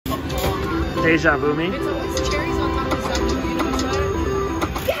Deja vu me. It's always cherries on top of something. You know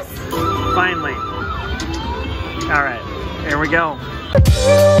what? Yes! Finally. All right, here we go.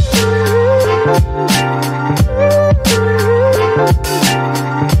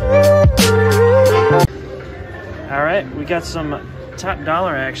 All right, we got some top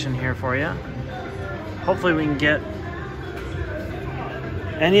dollar action here for you. Hopefully we can get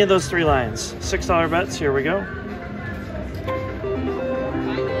any of those three lines. $6 bets, here we go.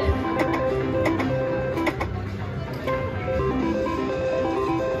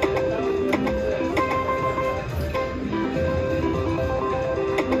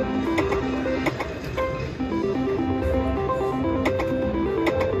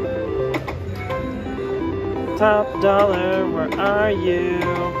 Top dollar, where are you?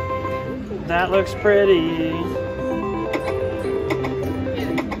 That looks pretty.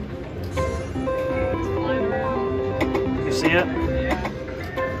 You see it?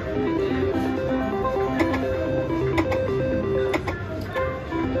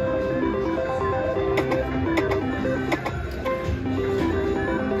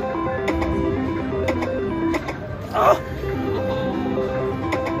 Oh!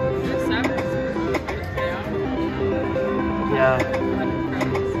 Yeah.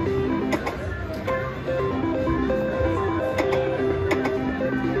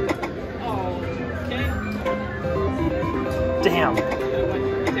 Damn.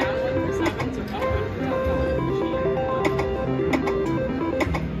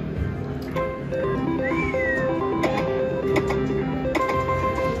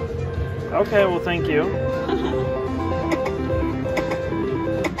 Okay, well, thank you.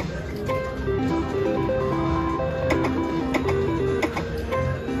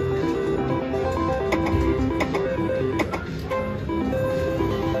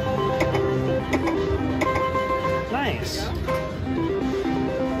 Nice.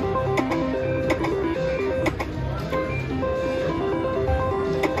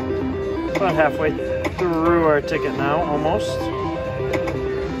 About halfway through our ticket now, almost.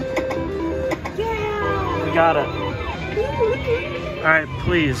 Yeah! We got it. All right,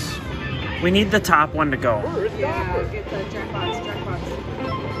 please. We need the top one to go. Yeah, get the jackbox.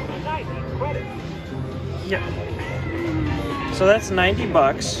 Yeah. So that's 90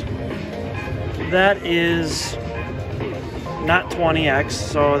 bucks. That is not 20x,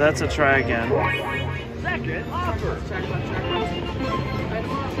 so that's a try again. Second offer.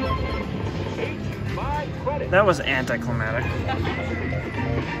 That was anticlimactic.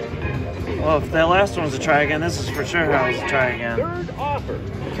 Well, if that last one was a try again, this is for sure how it's a try again. Third offer.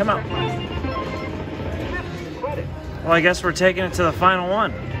 Come on. Well, I guess we're taking it to the final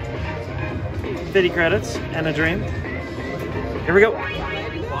one. 50 credits and a dream. Here we go.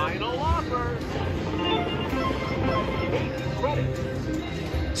 Final offer.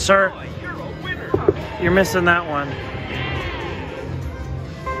 Sir, You're a winner. you're missing that one.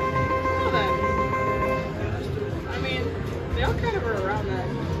 Well then. I mean, they all kind of are around that.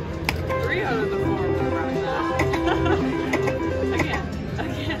 3 out of the 4 were around that. Again.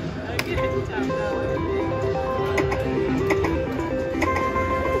 Top dollar.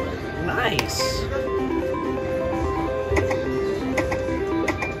 Nice.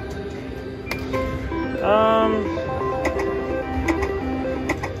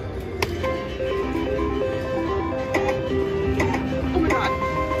 Oh my god.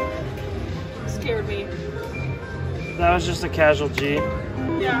 Scared me. That was just a casual G.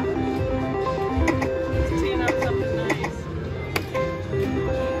 Yeah. Teeing up something nice.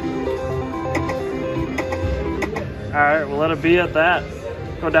 Alright, we'll let it be at that.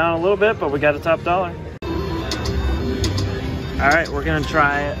 Go down a little bit, but we got a top dollar. Alright, we're gonna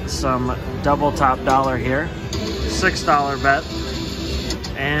try some double top dollar here. $6 bet.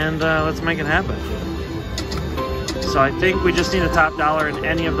 And let's make it happen. So I think we just need a top dollar in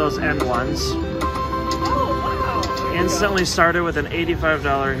any of those end ones. Oh, wow. Instantly started with an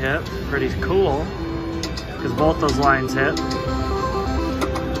 $85 hit. Pretty cool, because both those lines hit.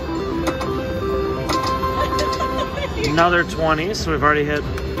 Another 20, so we've already hit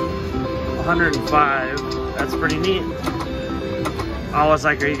 105. That's pretty neat. I was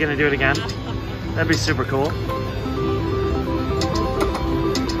like, are you gonna do it again? That'd be super cool.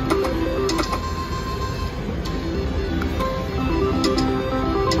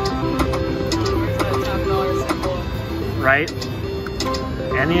 Right?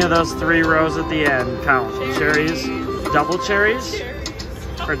 Any of those 3 rows at the end count. Cherries, double cherries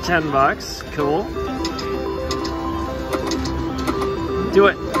for 10 bucks. Cool. Do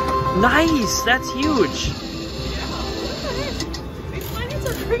it. Nice! That's huge. These finance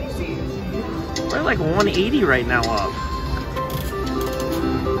are crazy. We're like 180 right now up.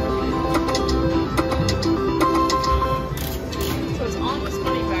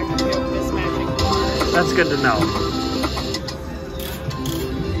 That's good to know.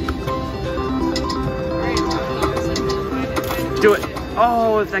 Do it.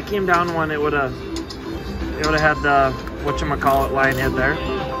 Oh, if that came down one, it would have had the whatchamacallit line hit there.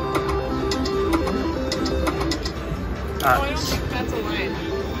 I don't think that's a line.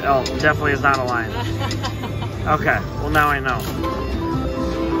 Oh, definitely is not a line. Okay, well now I know.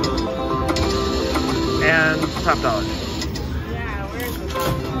 And top dollar. Yeah, where's the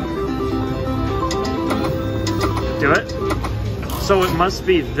top dollar? Do it. So it must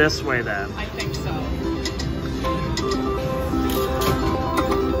be this way then. I think so.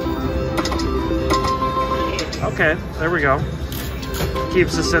 Okay, there we go.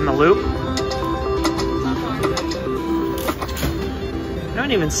 Keeps us in the loop. I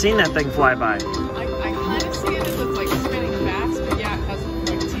haven't even seen that thing fly by. I kind of see it as it's like spinning fast, but yeah, it has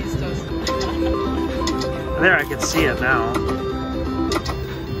like teased us. There, I can see it now.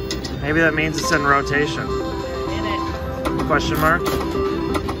 Maybe that means it's in rotation. In it. Question mark?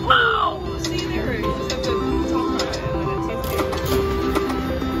 Oh! See there, you just have to talk about it and then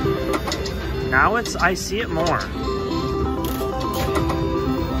it's Now I see it more.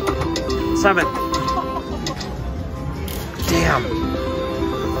 7. Damn.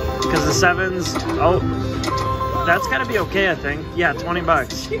 Because the 7s, oh, that's gotta be okay, I think. Yeah, 20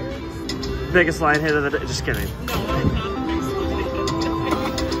 bucks. Biggest line hit of the day. Just kidding. No, that's not the biggest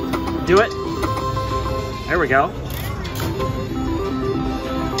line. Do it. There we go.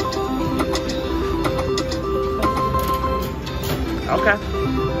 Okay.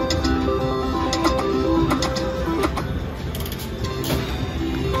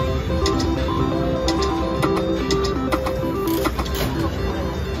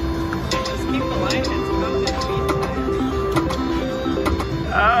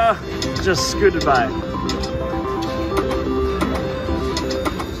 Just scooted by.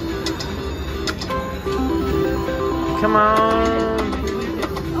 Come on.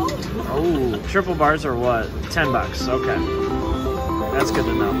 Oh, triple bars are what? 10 bucks. Okay. That's good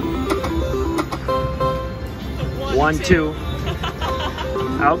to know. 1, 2.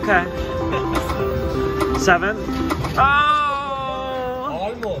 Okay. 7. Oh!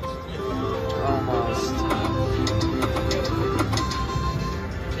 Almost. Almost.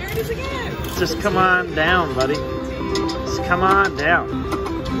 Again. Just come on down, buddy. Just come on down.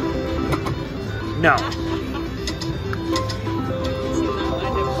 No.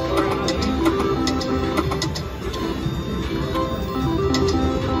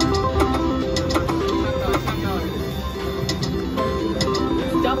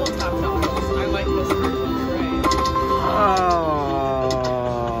 It's double top dollars. I like this version, right? Oh.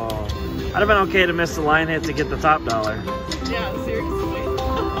 I'd have been okay to miss the line hit to get the top dollar. Yeah, seriously.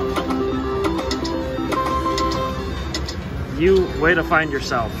 You, way to find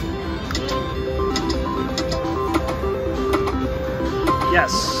yourself.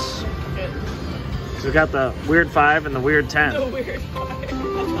 Yes. Good. So we got the weird 5 and the weird 10. The weird 5.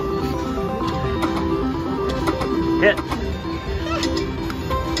 Hit.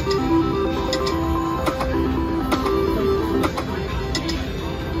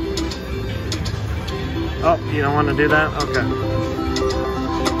 Oh, you don't want to do that? Okay.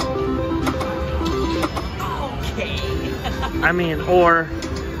 I mean, or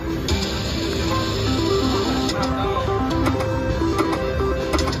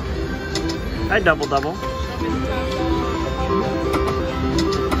I double.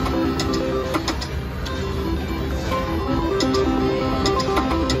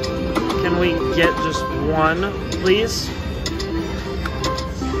 Can we get just one, please?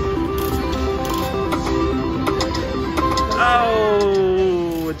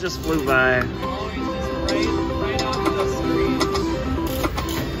 Oh, it just flew by. Right off the screen.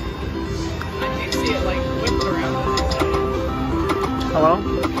 I can see it like whipped around on the side. Hello?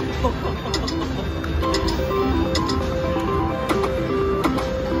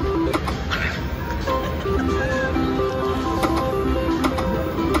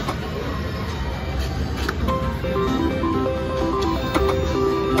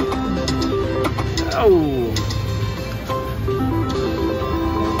 Oh.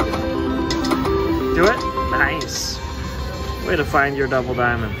 Do it? Nice. Way to find your double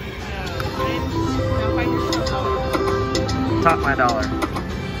diamond. Now find your top dollar. Top my dollar.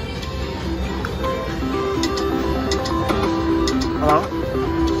 Hello?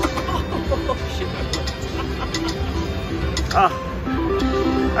 Oh.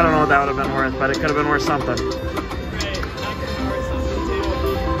 I don't know what that would have been worth, but it could have been worth something. Right, that could be worth something too.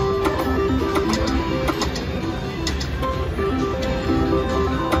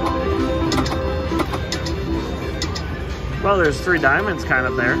 Well, there's 3 diamonds kind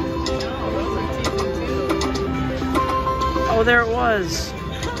of there. No, those are teasing too. Oh, there it was.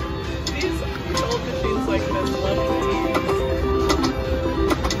 These old machines like this love to tease.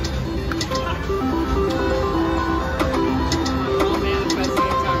 All manifesting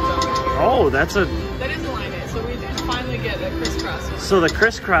a top dollar. Oh, that's a... That is a line hit, so we did finally get a crisscross. So the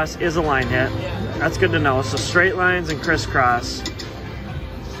crisscross is a line hit. Yeah. That's good to know. So straight lines and crisscross.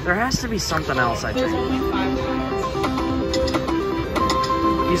 There has to be something else, I There's think. only 5 lines.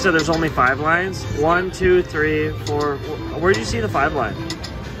 You said there's only 5 lines? 1, 2, 3, 4. Where'd you see the 5 line?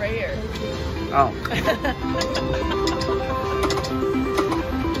 Right here. Oh.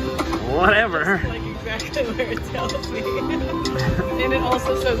 Whatever. Like exactly where it tells me. And it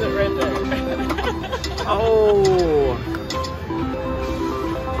also says it right there. Oh.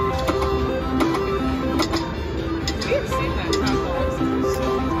 We have seen that top dollar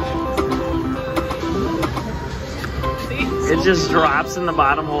so many times. See? It just drops in the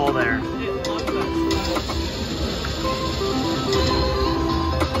bottom hole there. It loves that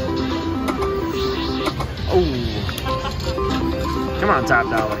Oh. Come on, top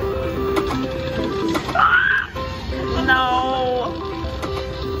dollar. Ah, no.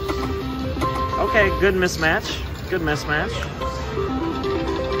 Okay, good mismatch. Good mismatch.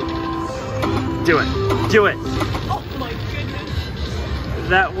 Do it. Do it. Oh my goodness.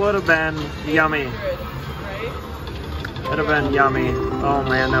 That would have been yummy. Right? Would have been yummy. Oh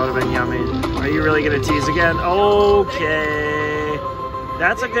man, that would have been yummy. Are you really gonna tease again? Okay.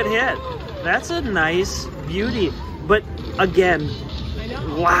 That's a good hit. That's a nice beauty. But again, I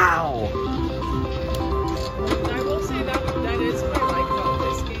know. wow. I will say that is what I like about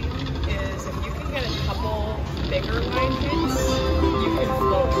this game is if you can get a couple bigger line hits, you can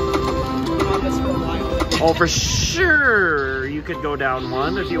float on this for a while. Oh, for sure. You could go down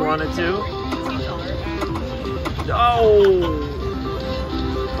one if you wanted to. Oh.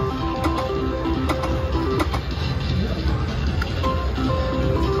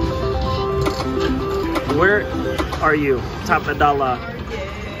 Where are you? Top of dollar. I'm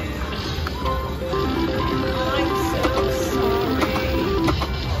so sorry.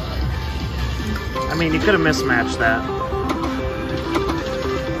 I mean, you could have mismatched that.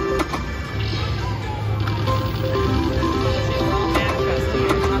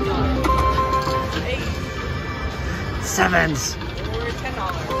 Sevens. Or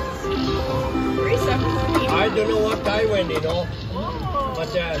 $10. 3 sevens. I don't know what I went, you know. Oh. But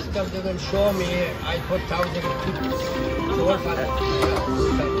stuff doesn't show me. I put 1,000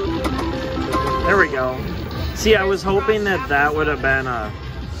 There we go. See, I was hoping that would have been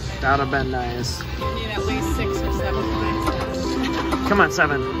nice. You need at least 6 or 7 lines. Come on,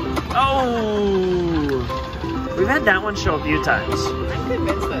 7. Oh, we've had that one show a few times. I'm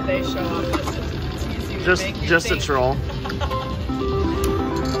convinced that they show up just to tease you. Just a troll. To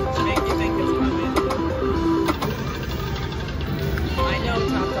make you think it's coming. I know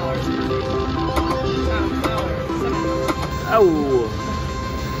top dollar's coming. Top dollar. Oh.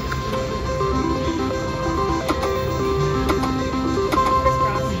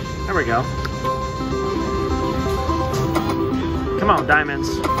 Crisscross. There we go. Come on, diamonds.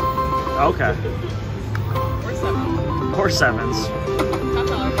 Okay. Or 7. Or 7s. Top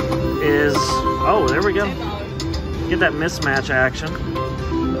dollar. Is, oh, there we go. $10. Get that mismatch action.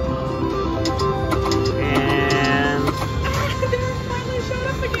 And They finally showed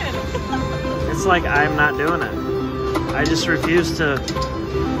up again. it's like I'm not doing it. I just refuse to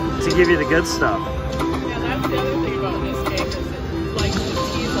give you the good stuff. Yeah, that's the other thing about this game is it likes to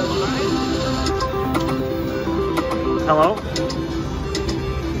tease a line. Hello?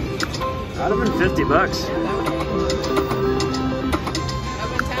 That would have been $50. Yeah, that would be. That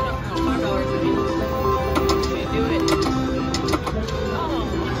went $10. No, $5. I mean, can't do it.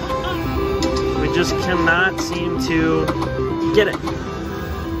 Oh. We just cannot seem to get it.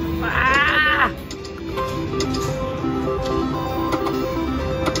 Ah!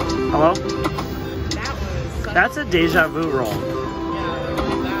 Hello? That was. That's a deja vu roll. Yeah, we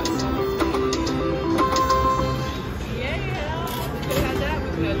did that so much. Yeah. We could have had that. We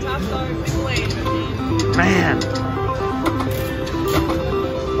could have top dollar big lane. Man.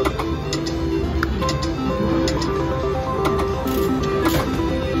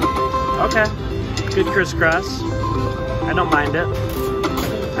 Okay. Good crisscross. I don't mind it.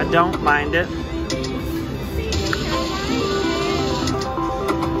 I don't mind it.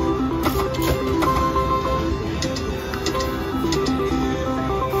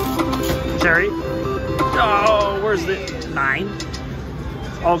 Cherry. Oh, where's the 9?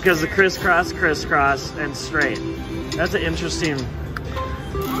 Oh, because the crisscross, crisscross, and straight. That's an interesting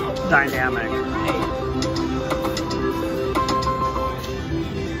dynamic.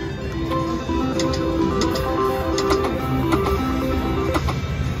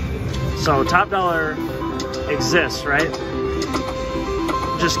 So top dollar exists, right?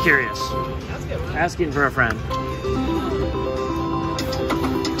 Just curious. That's a good one. Asking for a friend.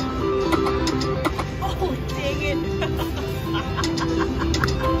 Oh, dang it.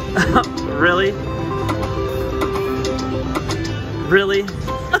 Really? Really?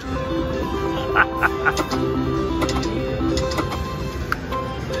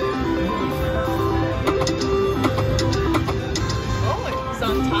 Oh, it's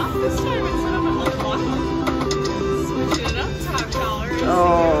on top this time instead of on the bottom. Switching it up, top dollar.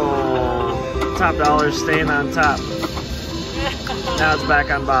 Oh, top dollar staying on top. Now it's back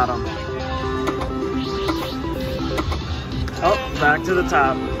on bottom. Oh, back to the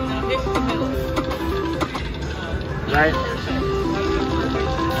top. Now hit the middle. Right?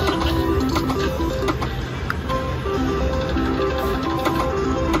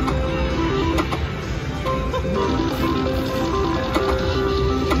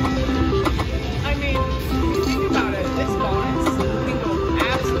 I mean, if you think about it, this bonus can go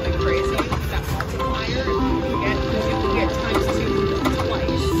absolutely crazy. That multiplier, you can get times 2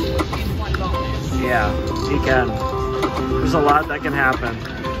 twice in one bonus. Yeah, you can. There's a lot that can happen.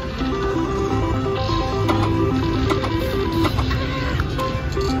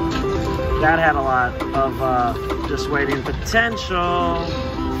 That had a lot of just waiting potential.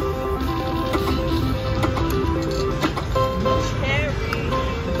 Cherry.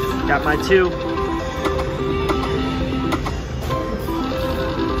 Got my 2.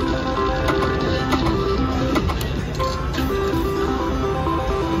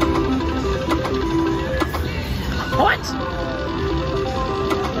 What?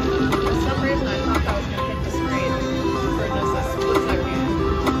 For some reason, I thought that was going to hit the screen for just a split second.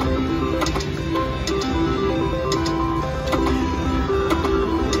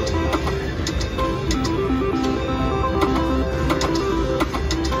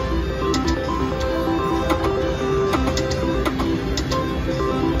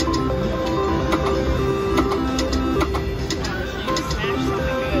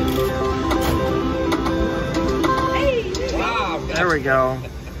 Wow. There we go.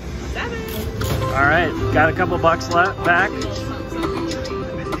 7. All right, got a couple bucks left back.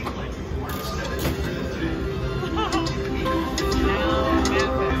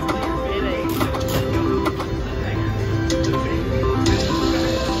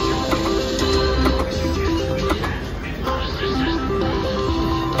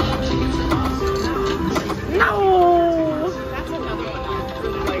 No! That's another one I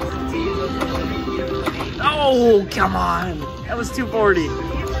really like to tease. Oh, come on. That was 240.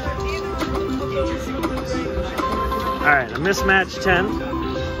 All right, a mismatch 10.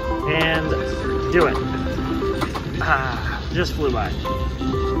 And do it. Ah, just flew by.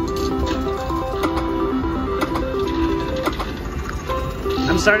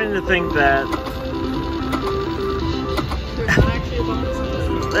 I'm starting to think that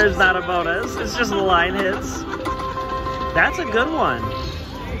there's not a bonus. It's just the line hits. That's a good one.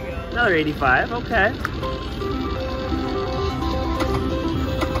 Another 85, okay.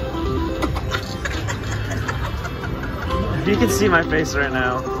 If you can see my face right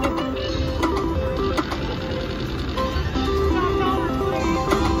now.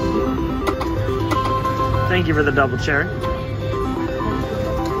 Thank you for the double cherry.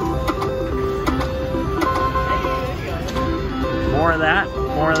 More of that,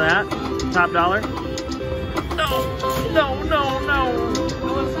 more of that. Top dollar. No, no, no, no.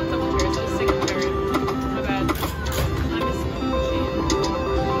 Oh, it's not double cherry, it's a single cherry. My bad. I'm a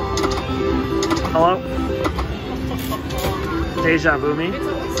Hello? Deja vu me. It's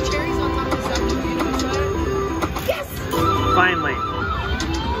always cherries on top of stuff. You notice that? Yes! Finally.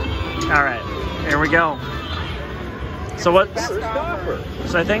 All right, here we go. So what?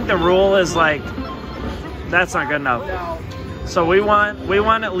 So I think the rule is like, that's not good enough. So we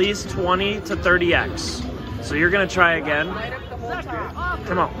want at least 20 to 30x. So you're gonna try again. Light up the whole top.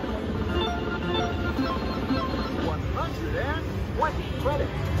 Come on. 120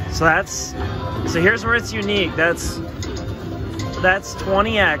 credits. So here's where it's unique. That's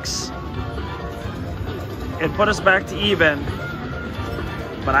 20x. It put us back to even,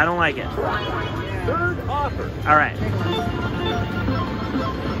 but I don't like it. Third offer. All right.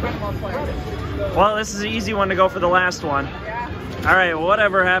 Well, this is an easy one to go for the last one. All right,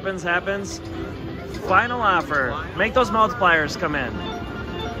 whatever happens, happens. Final offer. Make those multipliers come in.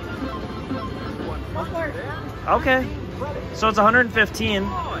 Okay. So it's 115.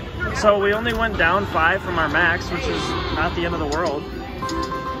 So we only went down 5 from our max, which is not the end of the world.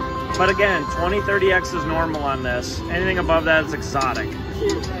 But again, 20, 30x is normal on this. Anything above that is exotic.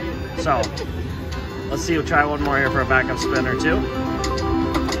 So let's see, we'll try one more here for a backup spin or two.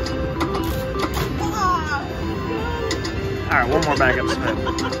 Alright, one more backup spin.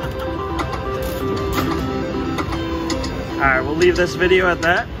 Alright, we'll leave this video at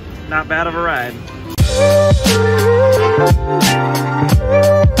that. Not bad of a ride.